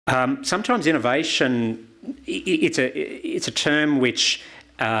Sometimes innovation, it's a term which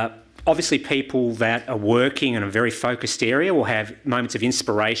obviously people that are working in a very focused area will have moments of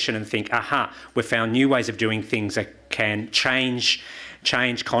inspiration and think, aha, we've found new ways of doing things that can change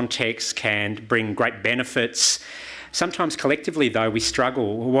context, can bring great benefits. Sometimes collectively, though, we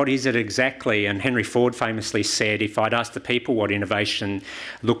struggle. What is it exactly? And Henry Ford famously said, if I'd asked the people what innovation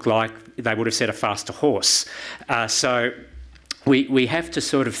looked like, they would have said a faster horse. So we have to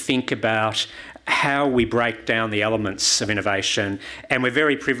sort of think about how we break down the elements of innovation. And we're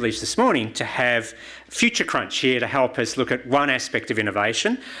very privileged this morning to have Future Crunch here to help us look at one aspect of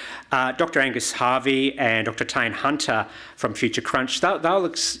innovation. Dr. Angus Harvey and Dr. Tane Hunter from Future Crunch,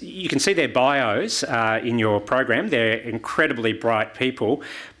 you can see their bios in your program. They're incredibly bright people.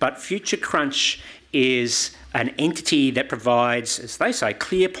 But Future Crunch is an entity that provides, as they say,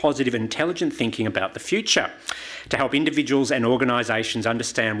 clear, positive, and intelligent thinking about the future to help individuals and organisations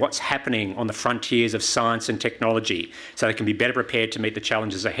understand what's happening on the frontiers of science and technology so they can be better prepared to meet the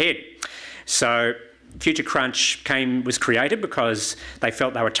challenges ahead. So Future Crunch was created because they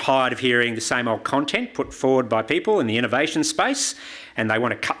felt they were tired of hearing the same old content put forward by people in the innovation space, and they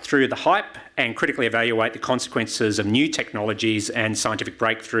want to cut through the hype and critically evaluate the consequences of new technologies and scientific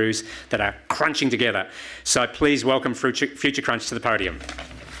breakthroughs that are crunching together. So please welcome Future Crunch to the podium.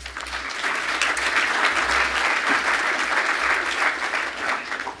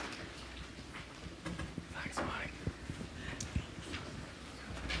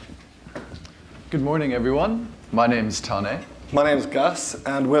 Good morning, everyone. My name's Tane. My name's Gus,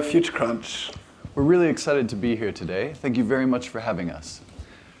 and we're Future Crunch. We're really excited to be here today. Thank you very much for having us.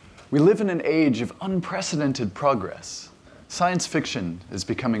 We live in an age of unprecedented progress. Science fiction is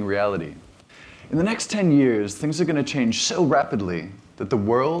becoming reality. In the next 10 years, things are going to change so rapidly that the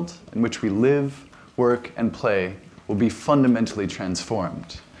world in which we live, work, and play will be fundamentally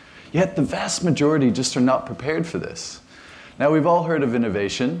transformed. Yet the vast majority just are not prepared for this. Now, we've all heard of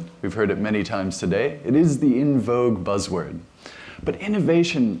innovation. We've heard it many times today. It is the in vogue buzzword. But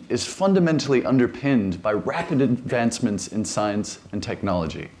innovation is fundamentally underpinned by rapid advancements in science and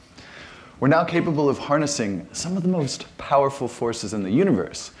technology. We're now capable of harnessing some of the most powerful forces in the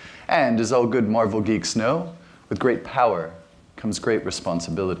universe. And as all good Marvel geeks know, with great power comes great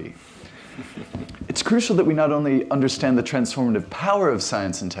responsibility. It's crucial that we not only understand the transformative power of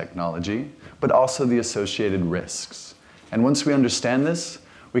science and technology, but also the associated risks. And once we understand this,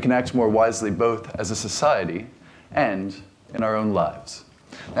 we can act more wisely both as a society and in our own lives.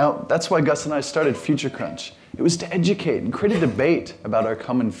 Now, that's why Gus and I started Future Crunch. It was to educate and create a debate about our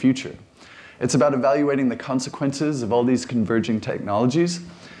common future. It's about evaluating the consequences of all these converging technologies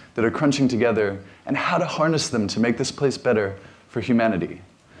that are crunching together and how to harness them to make this place better for humanity.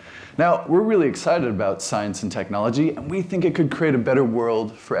 Now, we're really excited about science and technology, and we think it could create a better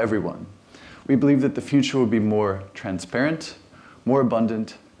world for everyone. We believe that the future will be more transparent, more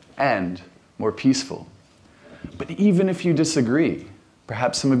abundant, and more peaceful. But even if you disagree,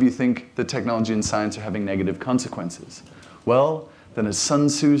 perhaps some of you think that technology and science are having negative consequences. Well, then as Sun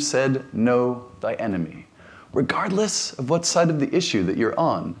Tzu said, know thy enemy. Regardless of what side of the issue that you're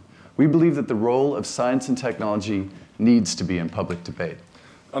on, we believe that the role of science and technology needs to be in public debate.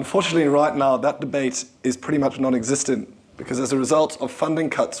 Unfortunately, right now, that debate is pretty much non-existent, because as a result of funding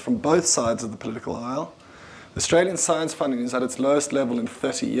cuts from both sides of the political aisle, Australian science funding is at its lowest level in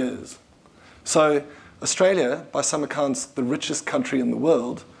 30 years. So Australia, by some accounts the richest country in the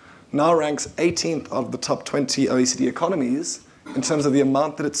world, now ranks 18th of the top 20 OECD economies in terms of the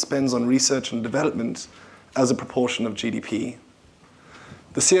amount that it spends on research and development as a proportion of GDP.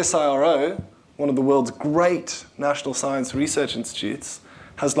 The CSIRO, one of the world's great national science research institutes,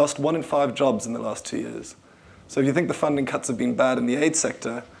 has lost 1 in 5 jobs in the last 2 years. So if you think the funding cuts have been bad in the aid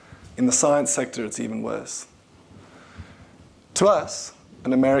sector, in the science sector it's even worse. To us,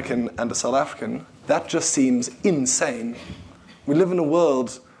 an American and a South African, that just seems insane. We live in a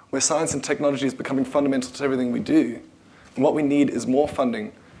world where science and technology is becoming fundamental to everything we do. And what we need is more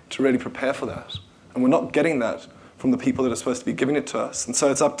funding to really prepare for that. And we're not getting that from the people that are supposed to be giving it to us. And so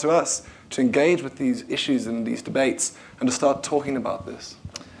it's up to us to engage with these issues and these debates and to start talking about this.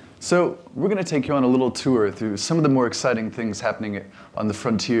 So we're going to take you on a little tour through some of the more exciting things happening on the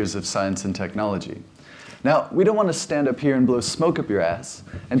frontiers of science and technology. Now, we don't want to stand up here and blow smoke up your ass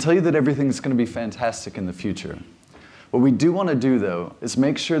and tell you that everything's going to be fantastic in the future. What we do want to do, though, is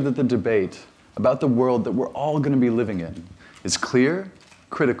make sure that the debate about the world that we're all going to be living in is clear,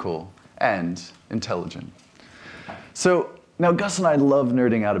 critical, and intelligent. So now Gus and I love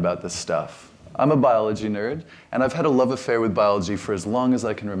nerding out about this stuff. I'm a biology nerd, and I've had a love affair with biology for as long as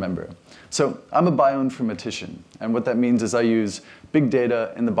I can remember. So I'm a bioinformatician, and what that means is I use big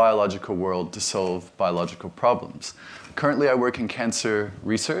data in the biological world to solve biological problems. Currently, I work in cancer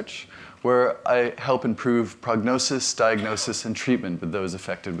research, where I help improve prognosis, diagnosis, and treatment with those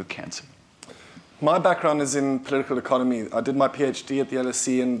affected with cancer. My background is in political economy. I did my PhD at the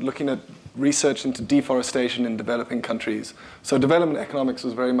LSE and looking at research into deforestation in developing countries. So development economics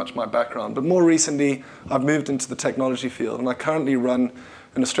was very much my background. But more recently, I've moved into the technology field, and I currently run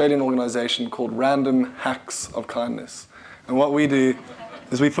an Australian organization called Random Hacks of Kindness. And what we do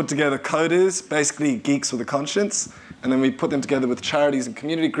is we put together coders, basically geeks with a conscience, and then we put them together with charities and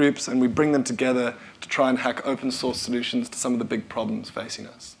community groups, and we bring them together to try and hack open source solutions to some of the big problems facing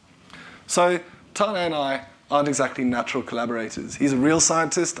us. So Tane and I aren't exactly natural collaborators. He's a real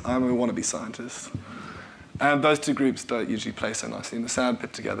scientist, I'm a wannabe scientist. And those two groups don't usually play so nicely in the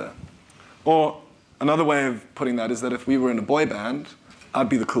sandpit together. Or another way of putting that is that if we were in a boy band, I'd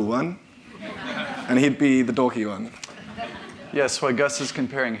be the cool one, and he'd be the dorky one. Yes, while Gus is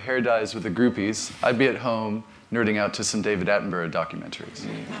comparing hair dyes with the groupies, I'd be at home nerding out to some David Attenborough documentaries.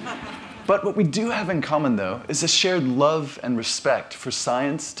 But what we do have in common, though, is a shared love and respect for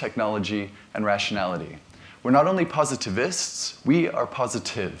science, technology, and rationality. We're not only positivists, we are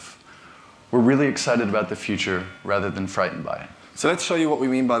positive. We're really excited about the future rather than frightened by it. So let's show you what we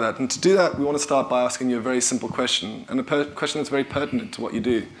mean by that. And to do that, we want to start by asking you a very simple question, and a question that's very pertinent to what you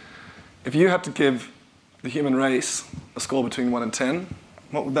do. If you had to give the human race a score between 1 and 10,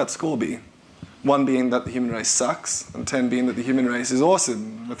 what would that score be? 1 being that the human race sucks, and 10 being that the human race is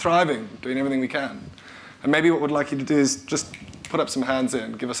awesome, we're thriving, doing everything we can. And maybe what we'd like you to do is just put up some hands there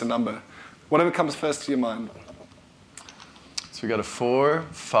and give us a number. Whatever comes first to your mind. So we got a 4,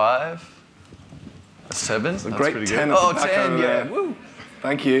 5, a 7. That's great pretty 10 good. at the Oh, back 10, over yeah. there. Woo.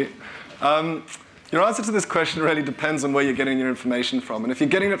 Thank you. Your answer to this question really depends on where you're getting your information from. And if you're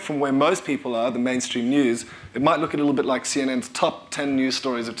getting it from where most people are, the mainstream news, it might look a little bit like CNN's top 10 news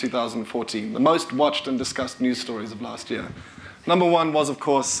stories of 2014, the most watched and discussed news stories of last year. Number 1 was, of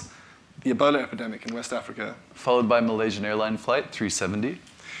course, the Ebola epidemic in West Africa. Followed by Malaysian airline flight 370.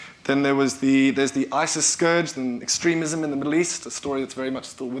 Then there's the ISIS scourge and extremism in the Middle East, a story that's very much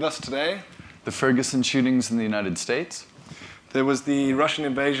still with us today. The Ferguson shootings in the United States. There was the Russian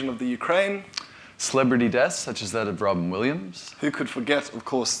invasion of the Ukraine. Celebrity deaths, such as that of Robin Williams. Who could forget, of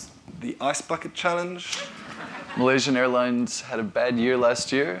course, the Ice Bucket Challenge. Malaysian Airlines had a bad year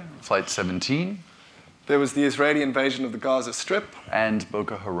last year, Flight 17. There was the Israeli invasion of the Gaza Strip. And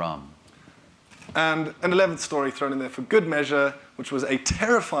Boko Haram. And an 11th story thrown in there for good measure, which was a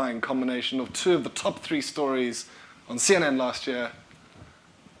terrifying combination of 2 of the top 3 stories on CNN last year,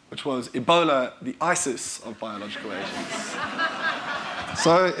 which was Ebola, the ISIS of biological agents.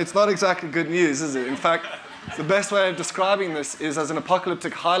 So it's not exactly good news, is it? In fact, the best way of describing this is as an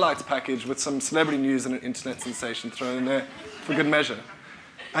apocalyptic highlights package with some celebrity news and an internet sensation thrown in there for good measure.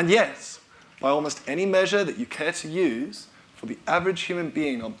 And yes, by almost any measure that you care to use, for the average human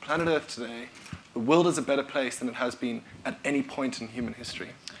being on planet Earth today, the world is a better place than it has been at any point in human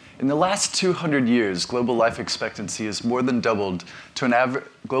history. In the last 200 years, global life expectancy has more than doubled to an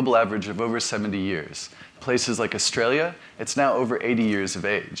global average of over 70 years. Places like Australia, it's now over 80 years of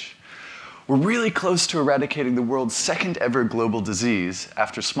age. We're really close to eradicating the world's second ever global disease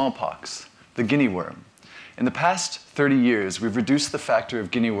after smallpox, the guinea worm. In the past 30 years, we've reduced the factor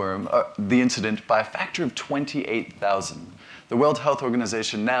of guinea worm, the incident, by a factor of 28,000. The World Health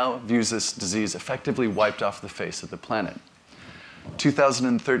Organization now views this disease effectively wiped off the face of the planet.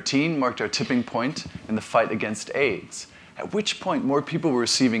 2013 marked our tipping point in the fight against AIDS, at which point more people were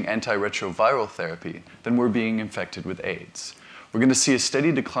receiving antiretroviral therapy than were being infected with AIDS. We're going to see a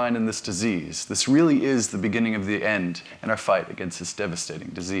steady decline in this disease. This really is the beginning of the end in our fight against this devastating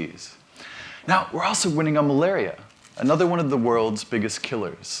disease. Now, we're also winning on malaria, another one of the world's biggest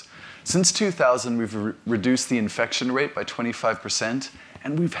killers. Since 2000, we've reduced the infection rate by 25%,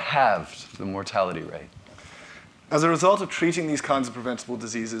 and we've halved the mortality rate. As a result of treating these kinds of preventable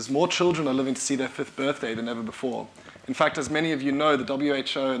diseases, more children are living to see their 5th birthday than ever before. In fact, as many of you know, the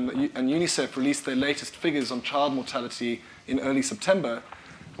WHO and UNICEF released their latest figures on child mortality in early September.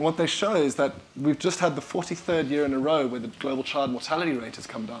 And what they show is that we've just had the 43rd year in a row where the global child mortality rate has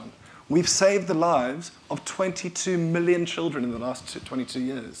come down. We've saved the lives of 22 million children in the last 22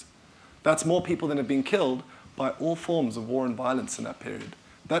 years. That's more people than have been killed by all forms of war and violence in that period.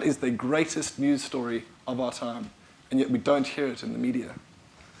 That is the greatest news story of our time, and yet we don't hear it in the media.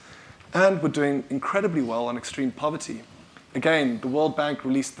 And we're doing incredibly well on extreme poverty. Again, the World Bank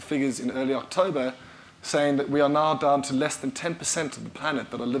released the figures in early October, saying that we are now down to less than 10% of the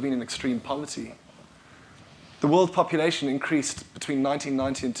planet that are living in extreme poverty. The world population increased between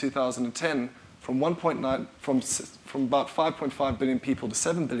 1990 and 2010 from about 5.5 billion people to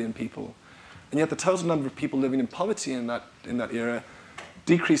 7 billion people. And yet the total number of people living in poverty in that era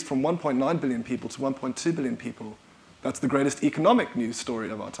decreased from 1.9 billion people to 1.2 billion people. That's the greatest economic news story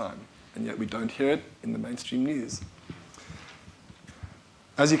of our time, and yet we don't hear it in the mainstream news.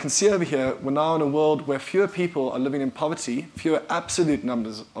 As you can see over here, we're now in a world where fewer people are living in poverty, fewer absolute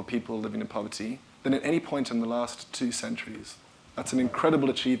numbers of people living in poverty, than at any point in the last 2 centuries. That's an incredible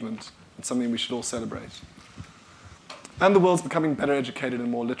achievement and something we should all celebrate. And the world's becoming better educated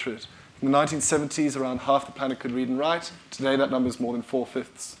and more literate. In the 1970s, around half the planet could read and write. Today, that number is more than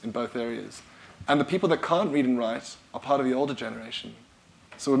 4/5 in both areas. And the people that can't read and write are part of the older generation.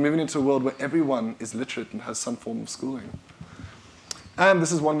 So we're moving into a world where everyone is literate and has some form of schooling. And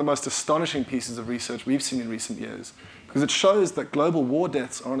this is one of the most astonishing pieces of research we've seen in recent years, because it shows that global war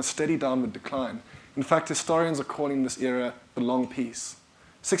deaths are on a steady downward decline. In fact, historians are calling this era the long peace.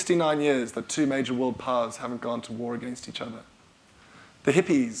 69 years that 2 major world powers haven't gone to war against each other. The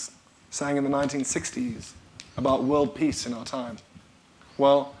hippies sang in the 1960s about world peace in our time.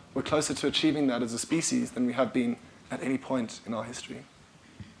 Well, we're closer to achieving that as a species than we have been at any point in our history.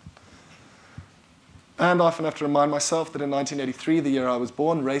 And I often have to remind myself that in 1983, the year I was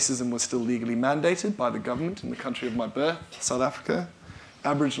born, racism was still legally mandated by the government in the country of my birth, South Africa.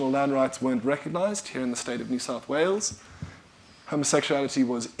 Aboriginal land rights weren't recognized here in the state of New South Wales. Homosexuality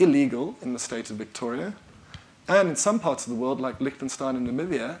was illegal in the state of Victoria. And in some parts of the world, like Liechtenstein and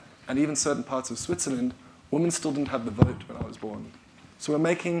Namibia, and even certain parts of Switzerland, women still didn't have the vote when I was born. So we're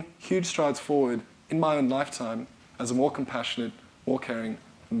making huge strides forward in my own lifetime as a more compassionate, more caring,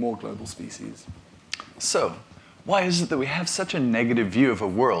 and more global species. So, why is it that we have such a negative view of a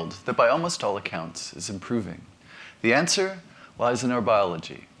world that by almost all accounts is improving? The answer lies in our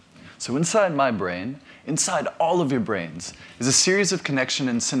biology. So inside my brain, inside all of your brains, is a series of connections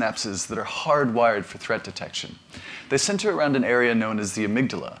and synapses that are hardwired for threat detection. They center around an area known as the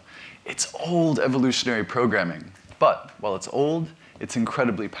amygdala. It's old evolutionary programming, but while it's old, it's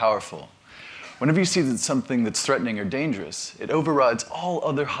incredibly powerful. Whenever you see something that's threatening or dangerous, it overrides all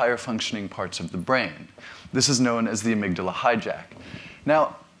other higher functioning parts of the brain. This is known as the amygdala hijack.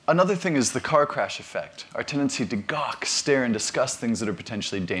 Now, another thing is the car crash effect, our tendency to gawk, stare, and discuss things that are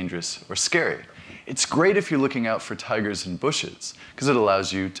potentially dangerous or scary. It's great if you're looking out for tigers and bushes, because it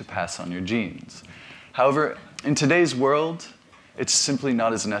allows you to pass on your genes. However, in today's world, it's simply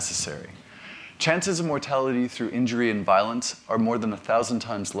not as necessary. Chances of mortality through injury and violence are more than 1,000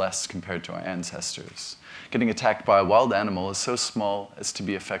 times less compared to our ancestors. Getting attacked by a wild animal is so small as to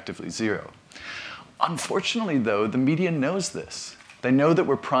be effectively zero. Unfortunately, though, the media knows this. They know that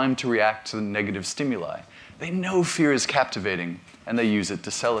we're primed to react to the negative stimuli. They know fear is captivating, and they use it to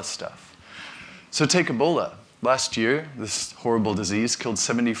sell us stuff. So take Ebola. Last year, this horrible disease killed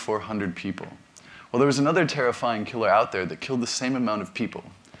 7,400 people. Well, there was another terrifying killer out there that killed the same amount of people.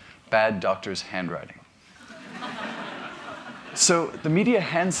 Bad doctors' handwriting. So the media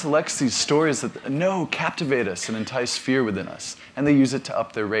hand selects these stories that captivate us and entice fear within us, and they use it to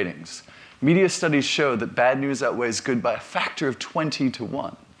up their ratings. Media studies show that bad news outweighs good by a factor of 20 to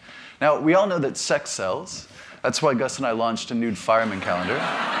 1. Now, we all know that sex sells. That's why Gus and I launched a nude fireman calendar.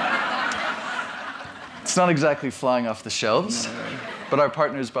 It's not exactly flying off the shelves, but our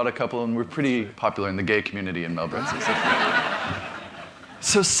partners bought a couple, and we're pretty popular in the gay community in Melbourne.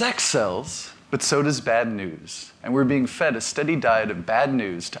 So sex sells, but so does bad news. And we're being fed a steady diet of bad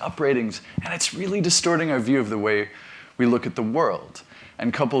news to up ratings, and it's really distorting our view of the way we look at the world.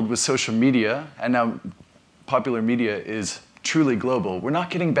 And coupled with social media, and now popular media is truly global, we're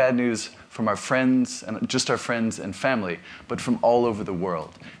not getting bad news from our friends, and just our friends and family, but from all over the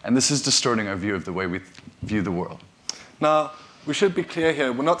world. And this is distorting our view of the way we view the world. Now, we should be clear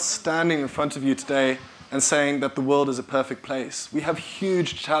here. We're not standing in front of you today and saying that the world is a perfect place. We have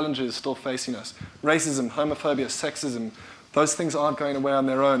huge challenges still facing us. Racism, homophobia, sexism, those things aren't going away on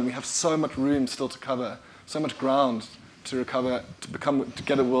their own. We have so much room still to cover, so much ground to recover, to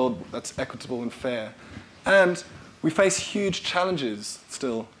get a world that's equitable and fair. And we face huge challenges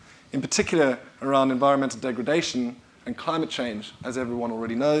still, in particular around environmental degradation and climate change, as everyone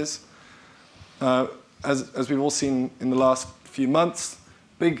already knows. As we've all seen in the last few months,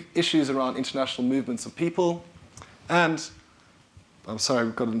 big issues around international movements of people, and I'm sorry,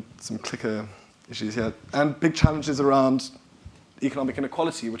 we've got some clicker issues here, and big challenges around economic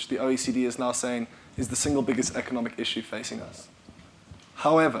inequality, which the OECD is now saying is the single biggest economic issue facing us.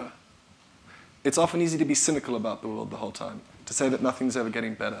 However, it's often easy to be cynical about the world the whole time, to say that nothing's ever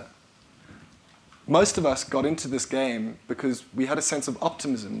getting better. Most of us got into this game because we had a sense of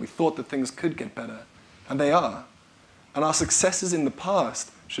optimism. We thought that things could get better. And they are. And our successes in the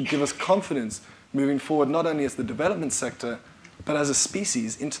past should give us confidence moving forward, not only as the development sector, but as a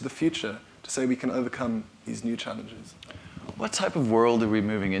species into the future to say we can overcome these new challenges. What type of world are we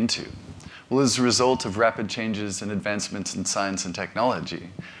moving into? Well, as a result of rapid changes and advancements in science and technology,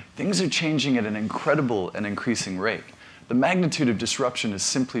 things are changing at an incredible and increasing rate. The magnitude of disruption is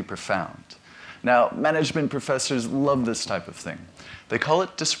simply profound. Now, management professors love this type of thing. They call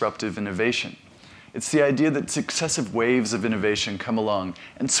it disruptive innovation. It's the idea that successive waves of innovation come along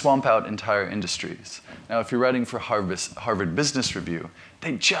and swamp out entire industries. Now, if you're writing for Harvard Business Review,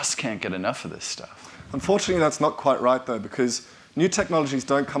 they just can't get enough of this stuff. Unfortunately, that's not quite right, though, because new technologies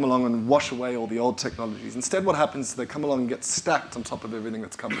don't come along and wash away all the old technologies. Instead, what happens is they come along and get stacked on top of everything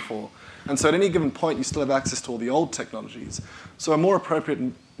that's come before. And so at any given point, you still have access to all the old technologies. So a more appropriate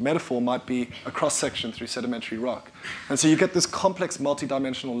metaphor might be a cross-section through sedimentary rock. And so you get this complex,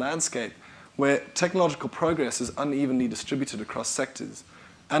 multidimensional landscape where technological progress is unevenly distributed across sectors.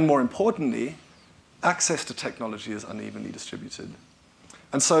 And more importantly, access to technology is unevenly distributed.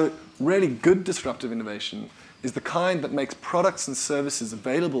 And so really good disruptive innovation is the kind that makes products and services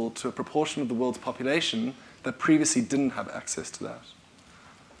available to a proportion of the world's population that previously didn't have access to that.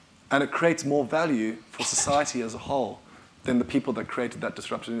 And it creates more value for society as a whole than the people that created that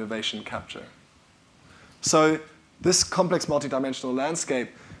disruptive innovation capture. So this complex multidimensional landscape,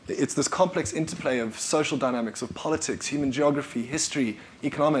 it's this complex interplay of social dynamics, of politics, human geography, history,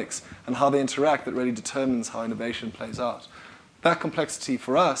 economics, and how they interact that really determines how innovation plays out. That complexity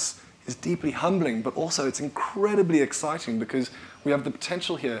for us is deeply humbling, but also it's incredibly exciting because we have the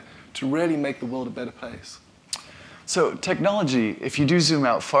potential here to really make the world a better place. So technology, if you do zoom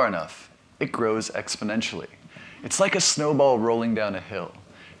out far enough, it grows exponentially. It's like a snowball rolling down a hill.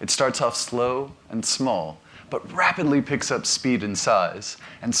 It starts off slow and small, but rapidly picks up speed and size,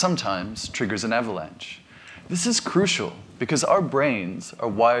 and sometimes triggers an avalanche. This is crucial because our brains are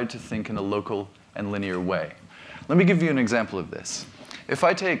wired to think in a local and linear way. Let me give you an example of this. If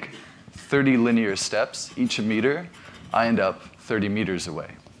I take 30 linear steps, each a meter, I end up 30 meters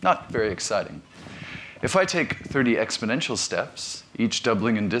away. Not very exciting. If I take 30 exponential steps, each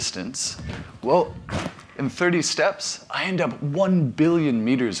doubling in distance, well, in 30 steps, I end up 1 billion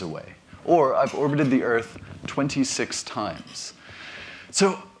meters away. Or I've orbited the Earth 26 times.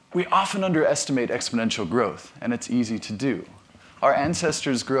 So we often underestimate exponential growth, and it's easy to do. Our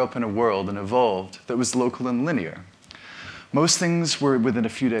ancestors grew up in a world and evolved that was local and linear. Most things were within a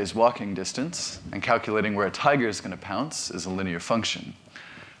few days' walking distance, and calculating where a tiger is going to pounce is a linear function.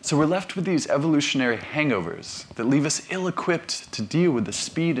 So we're left with these evolutionary hangovers that leave us ill-equipped to deal with the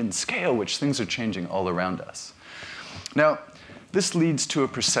speed and scale which things are changing all around us. Now, this leads to a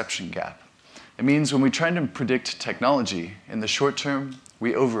perception gap. It means when we try to predict technology, in the short term,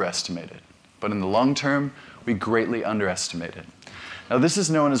 we overestimate it. But in the long term, we greatly underestimate it. Now, this is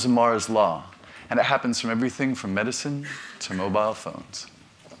known as Amara's Law, and it happens from everything from medicine to mobile phones.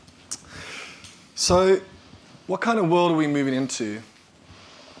 So what kind of world are we moving into?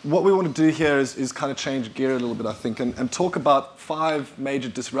 What we want to do here is kind of change gear a little bit, I think, and talk about 5 major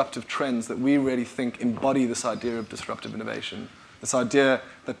disruptive trends that we really think embody this idea of disruptive innovation, this idea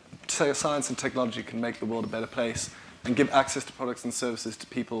that science and technology can make the world a better place and give access to products and services to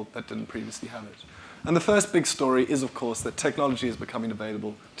people that didn't previously have it. And the first big story is, of course, that technology is becoming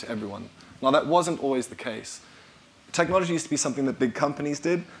available to everyone. Now, that wasn't always the case. Technology used to be something that big companies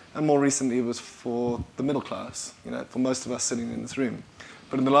did, and more recently it was for the middle class, for most of us sitting in this room.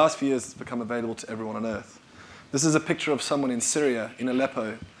 But in the last few years, it's become available to everyone on Earth. This is a picture of someone in Syria, in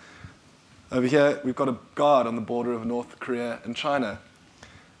Aleppo. Over here, we've got a guard on the border of North Korea and China.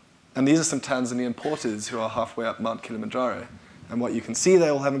 And these are some Tanzanian porters who are halfway up Mount Kilimanjaro. And what you can see they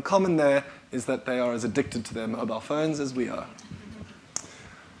all have in common there is that they are as addicted to their mobile phones as we are.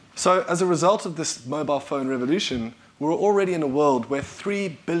 So as a result of this mobile phone revolution, we're already in a world where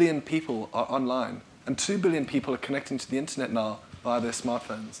 3 billion people are online, and 2 billion people are connecting to the internet now via their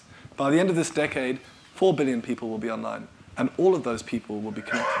smartphones. By the end of this decade, 4 billion people will be online, and all of those people will be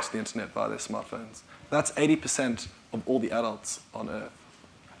connected to the internet via their smartphones. That's 80% of all the adults on Earth.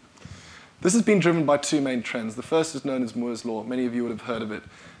 This has been driven by 2 main trends. The first is known as Moore's Law. Many of you would have heard of it.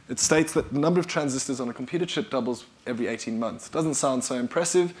 It states that the number of transistors on a computer chip doubles every 18 months. Doesn't sound so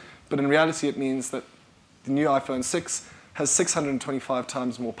impressive, but in reality it means that the new iPhone 6 has 625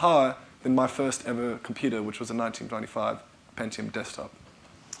 times more power than my first ever computer, which was a 1995 Pentium desktop.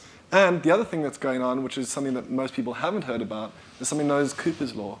 And the other thing that's going on, which is something that most people haven't heard about, is something known as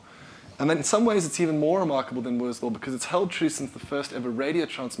Cooper's Law. And then in some ways it's even more remarkable than Moore's Law because it's held true since the first ever radio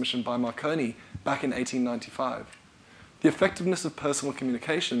transmission by Marconi back in 1895. The effectiveness of personal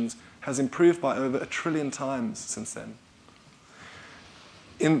communications has improved by over 1 trillion times since then.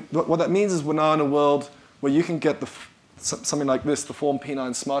 What that means is we're now in a world where you can get something like this, the Form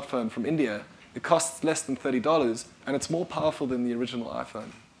P9 smartphone from India. It costs less than $30, and it's more powerful than the original iPhone.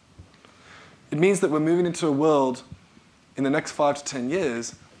 It means that we're moving into a world in the next 5 to 10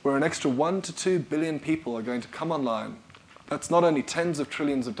 years where an extra 1 to 2 billion people are going to come online. That's not only tens of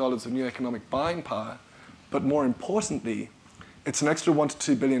trillions of dollars of new economic buying power, but more importantly, it's an extra 1 to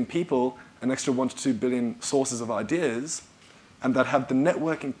 2 billion people, an extra 1 to 2 billion sources of ideas, and that have the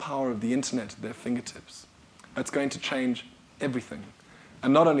networking power of the internet at their fingertips. That's going to change everything.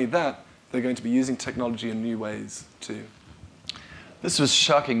 And not only that, they're going to be using technology in new ways too. This was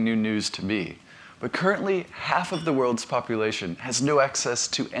shocking new news to me, but currently half of the world's population has no access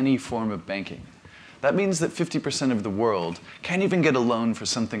to any form of banking. That means that 50% of the world can't even get a loan for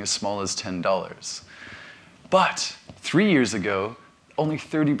something as small as $10. But 3 years ago, only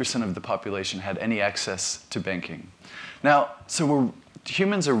 30% of the population had any access to banking. Now,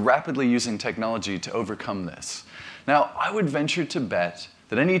 humans are rapidly using technology to overcome this. Now, I would venture to bet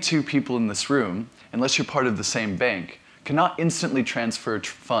that any two people in this room, unless you're part of the same bank, cannot instantly transfer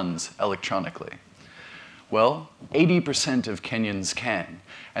funds electronically. Well, 80% of Kenyans can,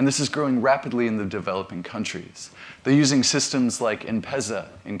 and this is growing rapidly in the developing countries. They're using systems like M-Pesa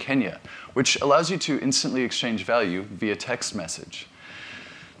in Kenya, which allows you to instantly exchange value via text message.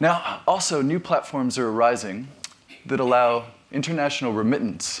 Now, also, new platforms are arising that allow international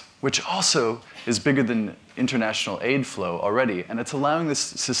remittance, which also is bigger than international aid flow already, and it's allowing this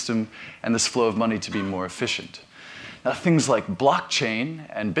system and this flow of money to be more efficient. Now, things like blockchain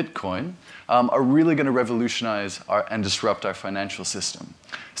and Bitcoin are really going to revolutionize and disrupt our financial system.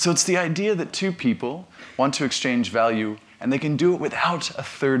 So it's the idea that two people want to exchange value, and they can do it without a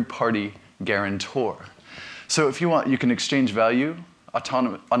third-party guarantor. So if you want, you can exchange value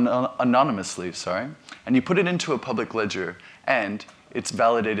anonymously, and you put it into a public ledger, and it's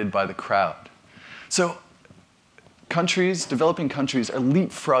validated by the crowd. So developing countries are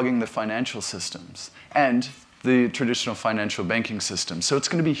leapfrogging the financial systems and the traditional financial banking system. So it's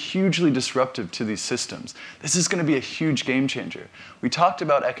going to be hugely disruptive to these systems. This is going to be a huge game changer. We talked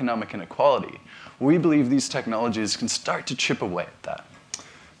about economic inequality. We believe these technologies can start to chip away at that.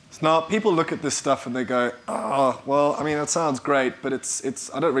 So now people look at this stuff and they go, oh, well, I mean, that sounds great, but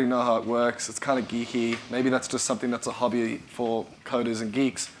I don't really know how it works. It's kind of geeky. Maybe that's just something that's a hobby for coders and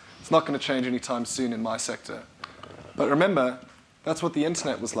geeks. It's not going to change anytime soon in my sector. But remember, that's what the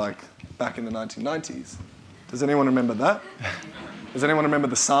internet was like back in the 1990s. Does anyone remember that? Does anyone remember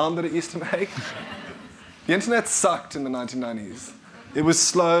the sound that it used to make? The internet sucked in the 1990s. It was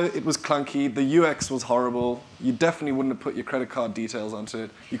slow, it was clunky, the UX was horrible. You definitely wouldn't have put your credit card details onto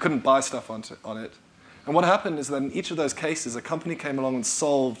it. You couldn't buy stuff on it. And what happened is that in each of those cases, a company came along and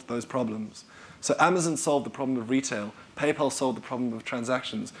solved those problems. So Amazon solved the problem of retail, PayPal solved the problem of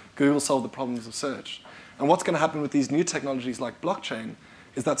transactions, Google solved the problems of search. And what's going to happen with these new technologies like blockchain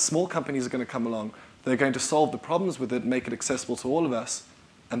is that small companies are going to come along. They're going to solve the problems with it, make it accessible to all of us,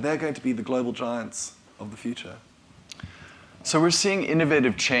 and they're going to be the global giants of the future. So we're seeing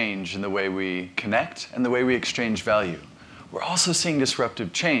innovative change in the way we connect and the way we exchange value. We're also seeing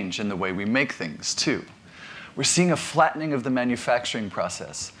disruptive change in the way we make things, too. We're seeing a flattening of the manufacturing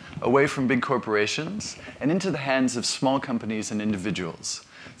process, away from big corporations and into the hands of small companies and individuals.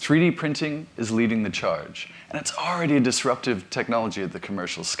 3D printing is leading the charge, and it's already a disruptive technology at the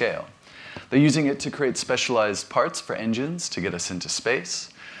commercial scale. They're using it to create specialized parts for engines to get us into space.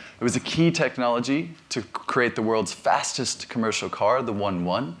 It was a key technology to create the world's fastest commercial car, the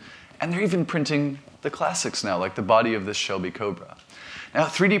 1-1. And they're even printing the classics now, like the body of this Shelby Cobra. Now,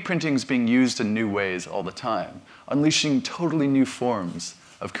 3D printing is being used in new ways all the time, unleashing totally new forms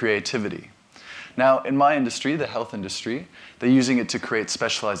of creativity. Now, in my industry, the health industry, they're using it to create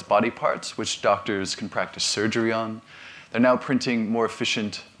specialized body parts, which doctors can practice surgery on. They're now printing more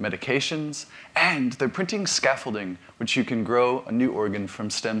efficient medications, and they're printing scaffolding, which you can grow a new organ from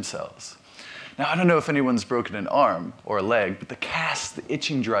stem cells. Now, I don't know if anyone's broken an arm or a leg, but the cast, the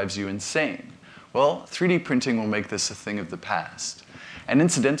itching drives you insane. Well, 3D printing will make this a thing of the past. And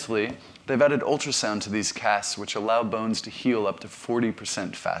incidentally, they've added ultrasound to these casts, which allow bones to heal up to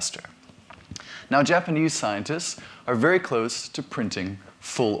 40% faster. Now, Japanese scientists are very close to printing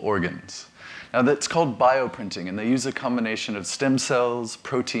full organs. Now, that's called bioprinting, and they use a combination of stem cells,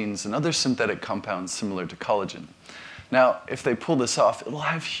 proteins, and other synthetic compounds similar to collagen. Now, if they pull this off, it'll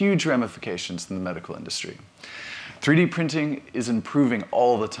have huge ramifications in the medical industry. 3D printing is improving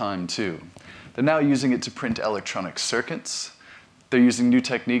all the time, too. They're now using it to print electronic circuits. They're using new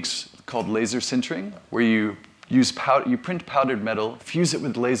techniques called laser sintering, where you You print powdered metal, fuse it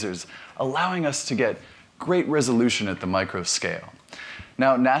with lasers, allowing us to get great resolution at the micro scale.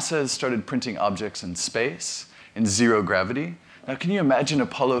 Now, NASA has started printing objects in space, in zero gravity. Now, can you imagine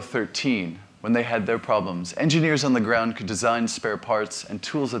Apollo 13 when they had their problems? Engineers on the ground could design spare parts and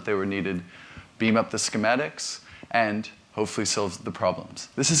tools that they were needed, beam up the schematics, and hopefully solve the problems.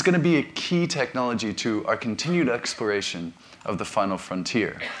 This is going to be a key technology to our continued exploration of the final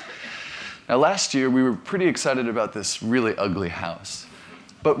frontier. Now, last year, we were pretty excited about this really ugly house.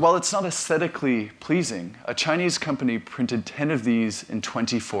 But while it's not aesthetically pleasing, a Chinese company printed 10 of these in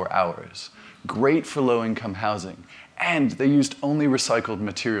 24 hours. Great for low-income housing. And they used only recycled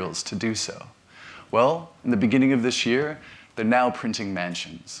materials to do so. Well, in the beginning of this year, they're now printing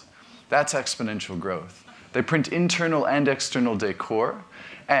mansions. That's exponential growth. They print internal and external decor,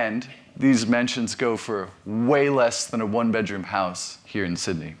 and these mansions go for way less than a one-bedroom house here in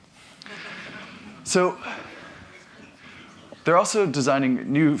Sydney. So, they're also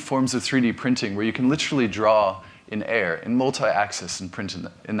designing new forms of 3D printing where you can literally draw in air, in multi-axis, and print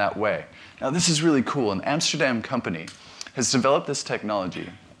in that way. Now, this is really cool. An Amsterdam company has developed this technology,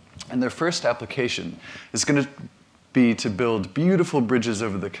 and their first application is going to be to build beautiful bridges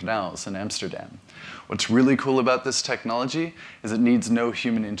over the canals in Amsterdam. What's really cool about this technology is it needs no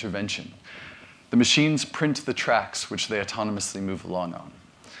human intervention. The machines print the tracks which they autonomously move along on.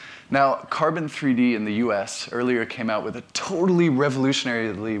 Now, Carbon 3D in the US earlier came out with a totally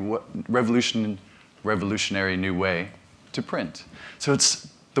revolutionary new way to print. So it's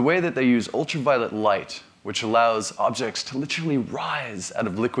the way that they use ultraviolet light, which allows objects to literally rise out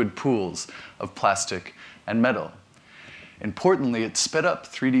of liquid pools of plastic and metal. Importantly, it sped up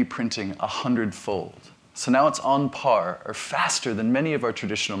 3D printing 100-fold. So now it's on par or faster than many of our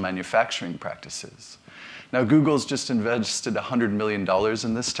traditional manufacturing practices. Now, Google's just invested $100 million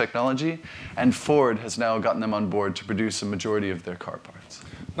in this technology, and Ford has now gotten them on board to produce a majority of their car parts.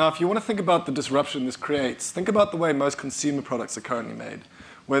 Now, if you want to think about the disruption this creates, think about the way most consumer products are currently made,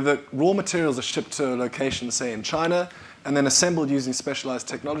 where the raw materials are shipped to a location, say in China, and then assembled using specialized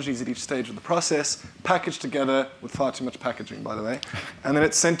technologies at each stage of the process, packaged together with far too much packaging, by the way, and then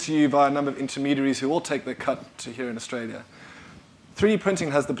it's sent to you via a number of intermediaries who all take their cut to here in Australia. 3D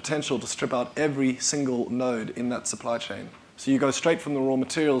printing has the potential to strip out every single node in that supply chain. So you go straight from the raw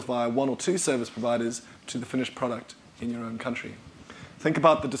materials via one or two service providers to the finished product in your own country. Think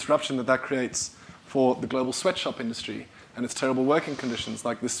about the disruption that that creates for the global sweatshop industry and its terrible working conditions,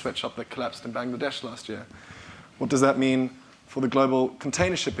 like this sweatshop that collapsed in Bangladesh last year. What does that mean for the global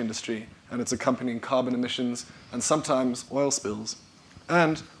container ship industry and its accompanying carbon emissions and sometimes oil spills?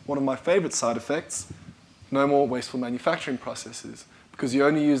 And one of my favorite side effects, no more wasteful manufacturing processes, because you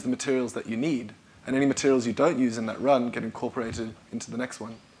only use the materials that you need, and any materials you don't use in that run get incorporated into the next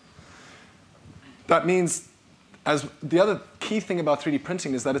one. That means, as the other key thing about 3D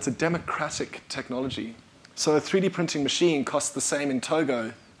printing is that it's a democratic technology. So a 3D printing machine costs the same in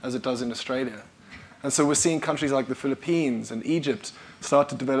Togo as it does in Australia. And so we're seeing countries like the Philippines and Egypt start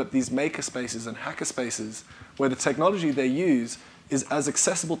to develop these maker spaces and hacker spaces where the technology they use is as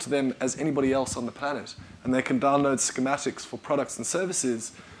accessible to them as anybody else on the planet. And they can download schematics for products and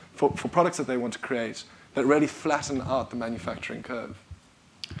services, for products that they want to create, that really flatten out the manufacturing curve.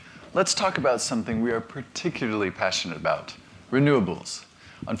 Let's talk about something we are particularly passionate about, renewables.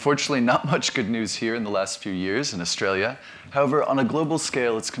 Unfortunately, not much good news here in the last few years in Australia. However, on a global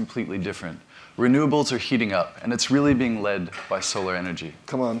scale, it's completely different. Renewables are heating up, and it's really being led by solar energy.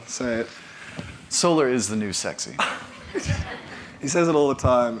 Come on, say it. Solar is the new sexy. He says it all the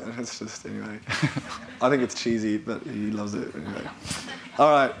time, and it's just, anyway. I think it's cheesy, but he loves it anyway.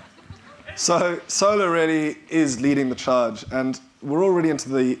 All right. So solar really is leading the charge, and we're already into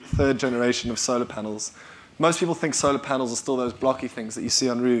the third generation of solar panels. Most people think solar panels are still those blocky things that you see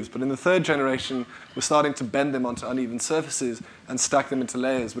on roofs, but in the third generation, we're starting to bend them onto uneven surfaces and stack them into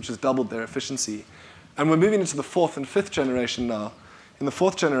layers, which has doubled their efficiency. And we're moving into the fourth and fifth generation now. In the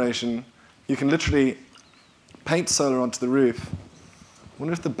fourth generation, you can literally paint solar onto the roof. I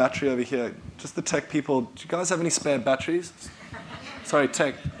wonder if the battery over here, just the tech people, do you guys have any spare batteries? Sorry,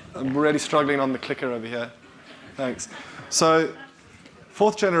 tech. I'm really struggling on the clicker over here. Thanks. So,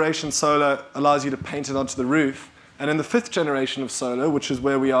 fourth generation solar allows you to paint it onto the roof. And in the fifth generation of solar, which is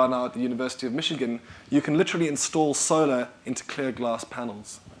where we are now at the University of Michigan, you can literally install solar into clear glass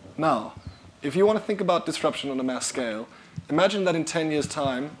panels. Now, if you want to think about disruption on a mass scale, imagine that in 10 years'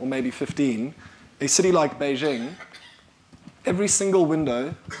 time, or maybe 15, a city like Beijing, every single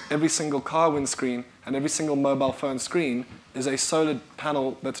window, every single car windscreen, and every single mobile phone screen is a solar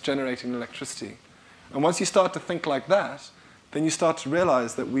panel that's generating electricity. And once you start to think like that, then you start to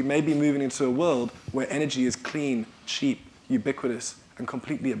realize that we may be moving into a world where energy is clean, cheap, ubiquitous, and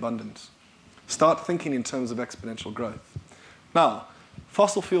completely abundant. Start thinking in terms of exponential growth. Now,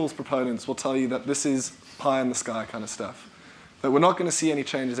 fossil fuels proponents will tell you that this is pie in the sky kind of stuff, that we're not going to see any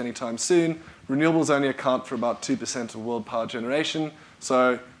changes anytime soon. Renewables only account for about 2% of world power generation,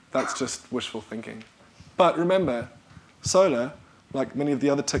 so that's just wishful thinking. But remember, solar, like many of the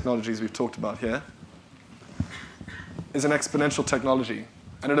other technologies we've talked about here, is an exponential technology.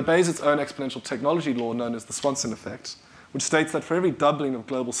 And it obeys its own exponential technology law known as the Swanson effect, which states that for every doubling of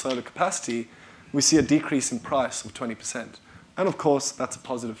global solar capacity, we see a decrease in price of 20%. And of course, that's a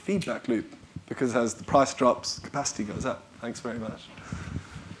positive feedback loop, because as the price drops, capacity goes up. Thanks very much.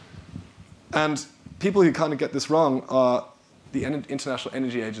 And people who kind of get this wrong are the International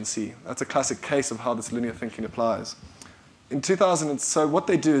Energy Agency. That's a classic case of how this linear thinking applies. So what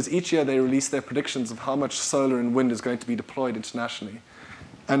they do is each year they release their predictions of how much solar and wind is going to be deployed internationally.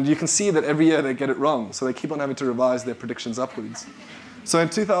 And you can see that every year they get it wrong, so they keep on having to revise their predictions upwards. So in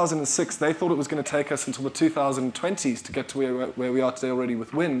 2006, they thought it was going to take us until the 2020s to get to where we are today already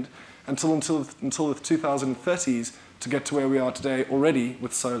with wind, until the 2030s to get to where we are today already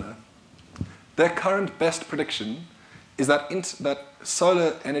with solar. Their current best prediction is that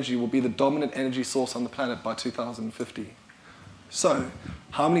solar energy will be the dominant energy source on the planet by 2050. So,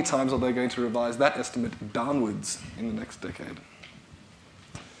 how many times are they going to revise that estimate downwards in the next decade?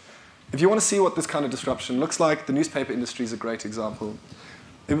 If you want to see what this kind of disruption looks like, the newspaper industry is a great example.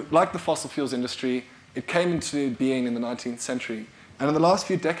 Like the fossil fuels industry, it came into being in the 19th century, and in the last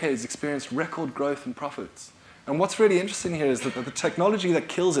few decades experienced record growth and profits. And what's really interesting here is that the technology that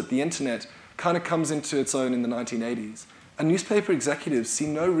kills it, the internet, kind of comes into its own in the 1980s. And newspaper executives see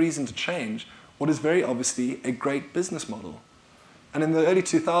no reason to change what is very obviously a great business model. And in the early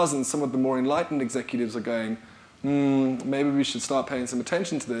 2000s, some of the more enlightened executives are going, maybe we should start paying some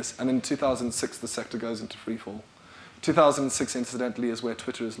attention to this. And in 2006, the sector goes into freefall. 2006, incidentally, is where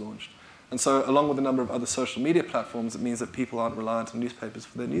Twitter is launched. And so, along with a number of other social media platforms, it means that people aren't reliant on newspapers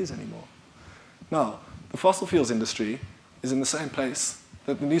for their news anymore. Now, the fossil fuels industry is in the same place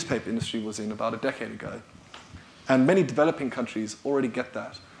that the newspaper industry was in about a decade ago. And many developing countries already get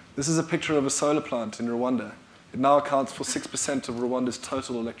that. This is a picture of a solar plant in Rwanda. It now accounts for 6% of Rwanda's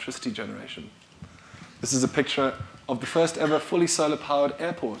total electricity generation. This is a picture of the first ever fully solar-powered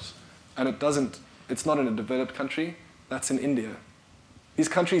airport. And it's not in a developed country, that's in India. These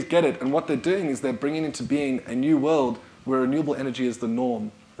countries get it, and what they're doing is they're bringing into being a new world where renewable energy is the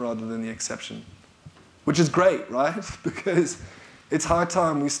norm rather than the exception. Which is great, right? Because it's high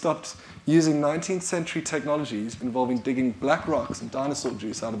time we stopped using 19th century technologies involving digging black rocks and dinosaur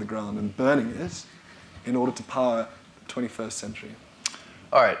juice out of the ground and burning it in order to power the 21st century.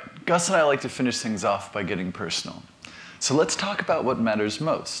 All right, Gus and I like to finish things off by getting personal. So let's talk about what matters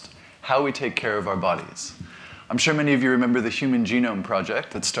most, how we take care of our bodies. I'm sure many of you remember the Human Genome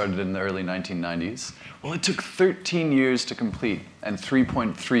Project that started in the early 1990s. Well, it took 13 years to complete and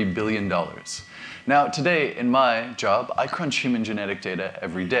 $3.3 billion. Now, today, in my job, I crunch human genetic data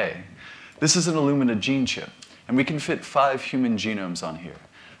every day. This is an Illumina gene chip, and we can fit 5 human genomes on here.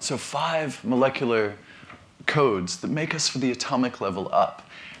 So 5 molecular codes that make us for the atomic level up.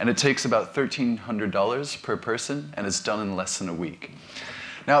 And it takes about $1,300 per person, and it's done in less than a week.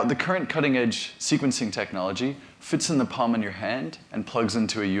 Now, the current cutting-edge sequencing technology fits in the palm of your hand and plugs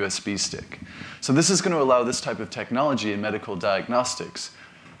into a USB stick. So this is going to allow this type of technology in medical diagnostics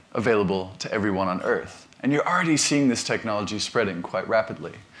available to everyone on Earth. And you're already seeing this technology spreading quite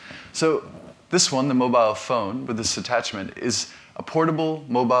rapidly. So this one, the mobile phone with this attachment, is a portable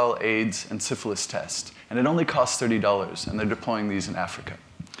mobile AIDS and syphilis test. And it only costs $30, and they're deploying these in Africa.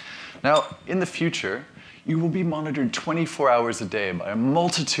 Now, in the future, you will be monitored 24 hours a day by a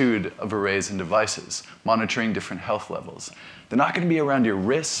multitude of arrays and devices, monitoring different health levels. They're not going to be around your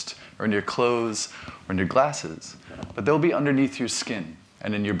wrist, or in your clothes, or in your glasses, but they'll be underneath your skin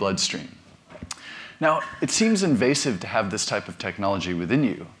and in your bloodstream. Now, it seems invasive to have this type of technology within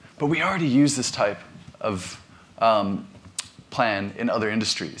you, but we already use this type of plan in other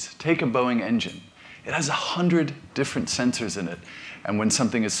industries. Take a Boeing engine. It has 100 different sensors in it, and when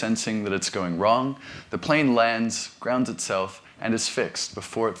something is sensing that it's going wrong, the plane lands, grounds itself, and is fixed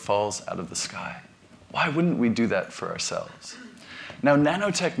before it falls out of the sky. Why wouldn't we do that for ourselves? Now,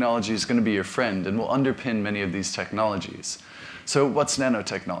 nanotechnology is going to be your friend and will underpin many of these technologies. So what's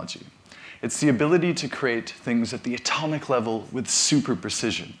nanotechnology? It's the ability to create things at the atomic level with super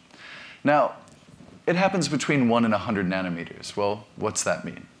precision. Now, it happens between 1 and 100 nanometers. Well, what's that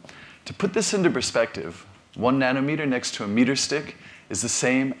mean? To put this into perspective, 1 nanometer next to a meter stick is the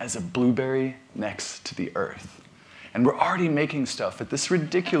same as a blueberry next to the Earth. And we're already making stuff at this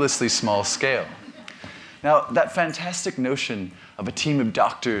ridiculously small scale. Now, that fantastic notion of a team of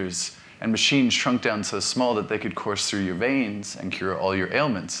doctors and machines shrunk down so small that they could course through your veins and cure all your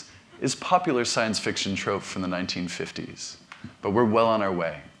ailments is popular science fiction trope from the 1950s. But we're well on our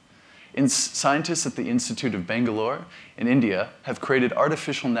way. Scientists at the Institute of Bangalore in India have created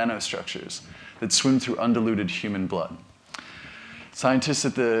artificial nanostructures that swim through undiluted human blood. Scientists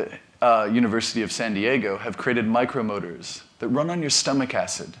at the University of San Diego have created micromotors that run on your stomach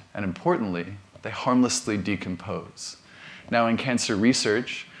acid, and importantly, they harmlessly decompose. Now, in cancer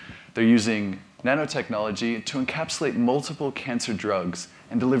research, they're using nanotechnology to encapsulate multiple cancer drugs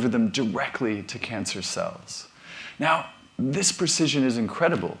and deliver them directly to cancer cells. Now, this precision is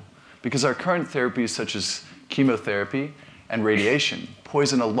incredible because our current therapies, such as chemotherapy and radiation,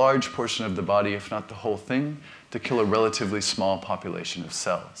 poison a large portion of the body, if not the whole thing, to kill a relatively small population of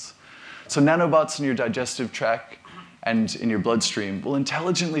cells. So nanobots in your digestive tract and in your bloodstream will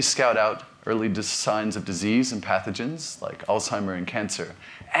intelligently scout out early signs of disease and pathogens like Alzheimer and cancer,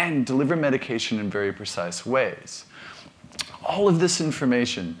 and deliver medication in very precise ways. All of this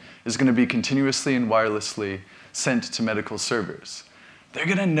information is going to be continuously and wirelessly sent to medical servers. They're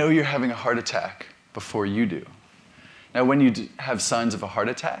going to know you're having a heart attack before you do. Now, when you have signs of a heart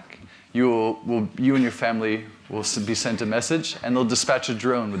attack, you and your family will be sent a message, and they'll dispatch a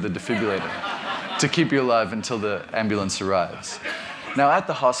drone with a defibrillator to keep you alive until the ambulance arrives. Now, at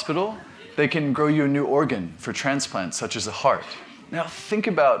the hospital, they can grow you a new organ for transplant, such as a heart. Now, think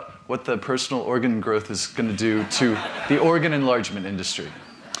about what the personal organ growth is going to do to the organ enlargement industry.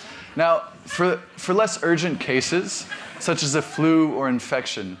 Now, for less urgent cases, such as a flu or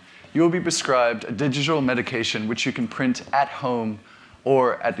infection, you will be prescribed a digital medication which you can print at home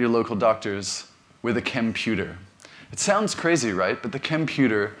or at your local doctor's with a Chemputer. It sounds crazy, right? But the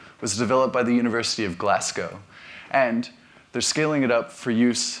Chemputer was developed by the University of Glasgow, and they're scaling it up for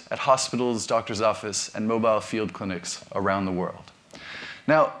use at hospitals, doctor's office, and mobile field clinics around the world.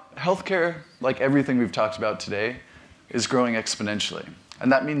 Now, healthcare, like everything we've talked about today, is growing exponentially.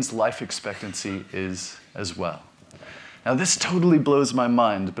 And that means life expectancy is as well. Now, this totally blows my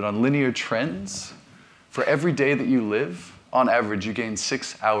mind, but on linear trends, for every day that you live, on average, you gain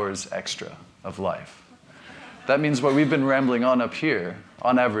 6 hours extra of life. That means what we've been rambling on up here,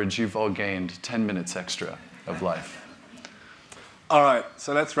 on average, you've all gained 10 minutes extra of life. All right,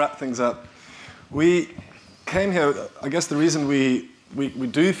 so let's wrap things up. We came here, I guess the reason we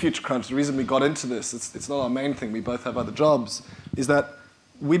do Future Crunch, the reason we got into this, it's not our main thing, we both have other jobs, is that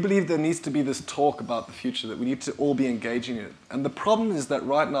we believe there needs to be this talk about the future, that we need to all be engaging in it. And the problem is that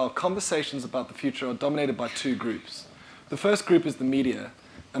right now, conversations about the future are dominated by two groups. The first group is the media,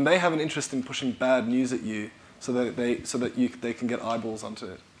 and they have an interest in pushing bad news at you so that they can get eyeballs onto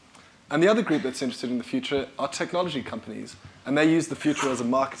it. And the other group that's interested in the future are technology companies, and they use the future as a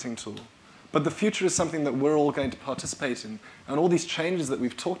marketing tool. But the future is something that we're all going to participate in, and all these changes that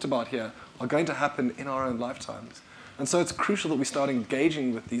we've talked about here are going to happen in our own lifetimes. And so it's crucial that we start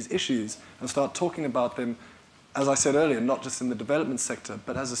engaging with these issues and start talking about them, as I said earlier, not just in the development sector,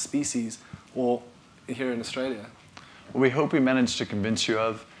 but as a species or here in Australia. What we hope we managed to convince you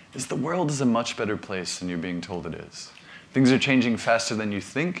of is the world is a much better place than you're being told it is. Things are changing faster than you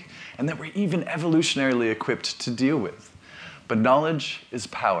think, and that we're even evolutionarily equipped to deal with. But knowledge is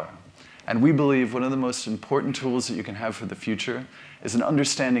power. And we believe one of the most important tools that you can have for the future is an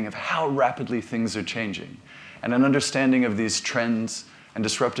understanding of how rapidly things are changing, and an understanding of these trends and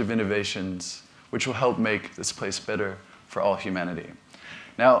disruptive innovations, which will help make this place better for all humanity.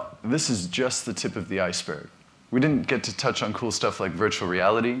 Now, this is just the tip of the iceberg. We didn't get to touch on cool stuff like virtual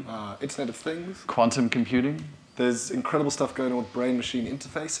reality, Internet of Things, quantum computing. There's incredible stuff going on with brain-machine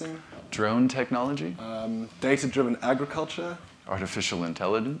interfacing, drone technology, data-driven agriculture, artificial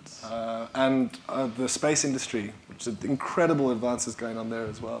intelligence, and the space industry, which is incredible advances going on there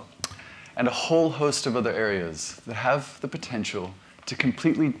as well. And a whole host of other areas that have the potential to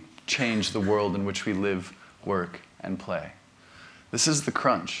completely change the world in which we live, work, and play. This is the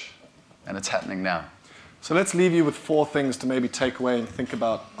crunch, and it's happening now. So let's leave you with 4 things to maybe take away and think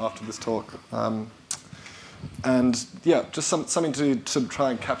about after this talk. And yeah, just something to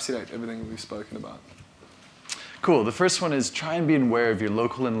try and encapsulate everything we've spoken about. Cool. The first one is try and be aware of your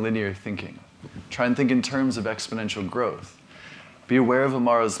local and linear thinking. Try and think in terms of exponential growth. Be aware of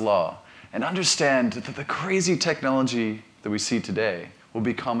Amara's law, and understand that the crazy technology that we see today will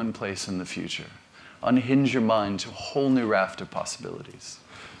be commonplace in the future. Unhinge your mind to a whole new raft of possibilities.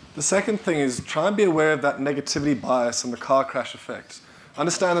 The second thing is try and be aware of that negativity bias and the car crash effect.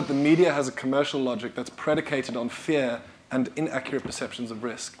 Understand that the media has a commercial logic that's predicated on fear and inaccurate perceptions of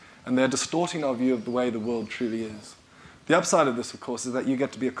risk, and they're distorting our view of the way the world truly is. The upside of this, of course, is that you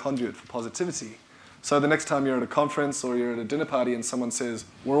get to be a conduit for positivity. So the next time you're at a conference or you're at a dinner party and someone says,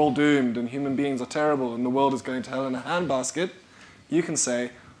 we're all doomed and human beings are terrible and the world is going to hell in a handbasket, you can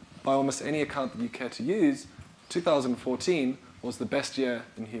say, by almost any account that you care to use, 2014 was the best year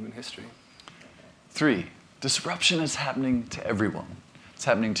in human history. 3, disruption is happening to everyone. It's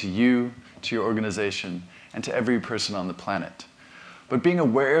happening to you, to your organization, and to every person on the planet. But being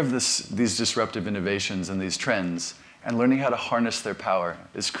aware of these disruptive innovations and these trends and learning how to harness their power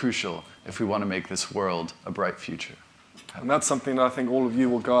is crucial if we want to make this world a bright future. And that's something that I think all of you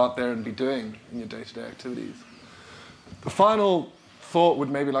will go out there and be doing in your day-to-day activities. The final thought we'd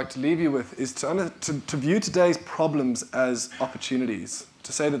maybe like to leave you with is to view today's problems as opportunities,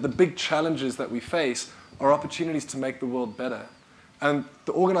 to say that the big challenges that we face are opportunities to make the world better. And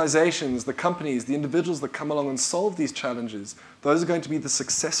the organizations, the companies, the individuals that come along and solve these challenges, those are going to be the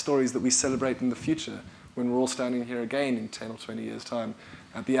success stories that we celebrate in the future when we're all standing here again in 10 or 20 years' time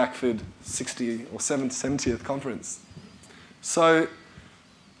at the ACFID 60 or 70th conference. So,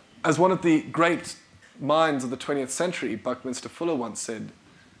 as one of the great minds of the 20th century, Buckminster Fuller once said,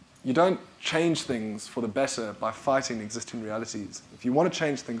 you don't change things for the better by fighting existing realities. If you want to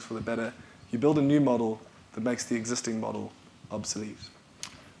change things for the better, you build a new model that makes the existing model obsolete.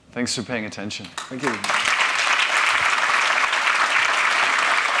 Thanks for paying attention. Thank you.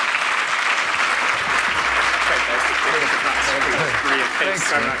 Thanks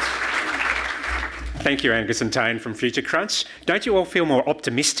so much. Thank you, Angus and Tane from Future Crunch. Don't you all feel more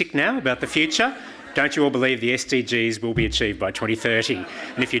optimistic now about the future? Don't you all believe the SDGs will be achieved by 2030?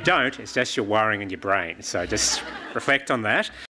 And if you don't, it's just your worrying in your brain. So just reflect on that.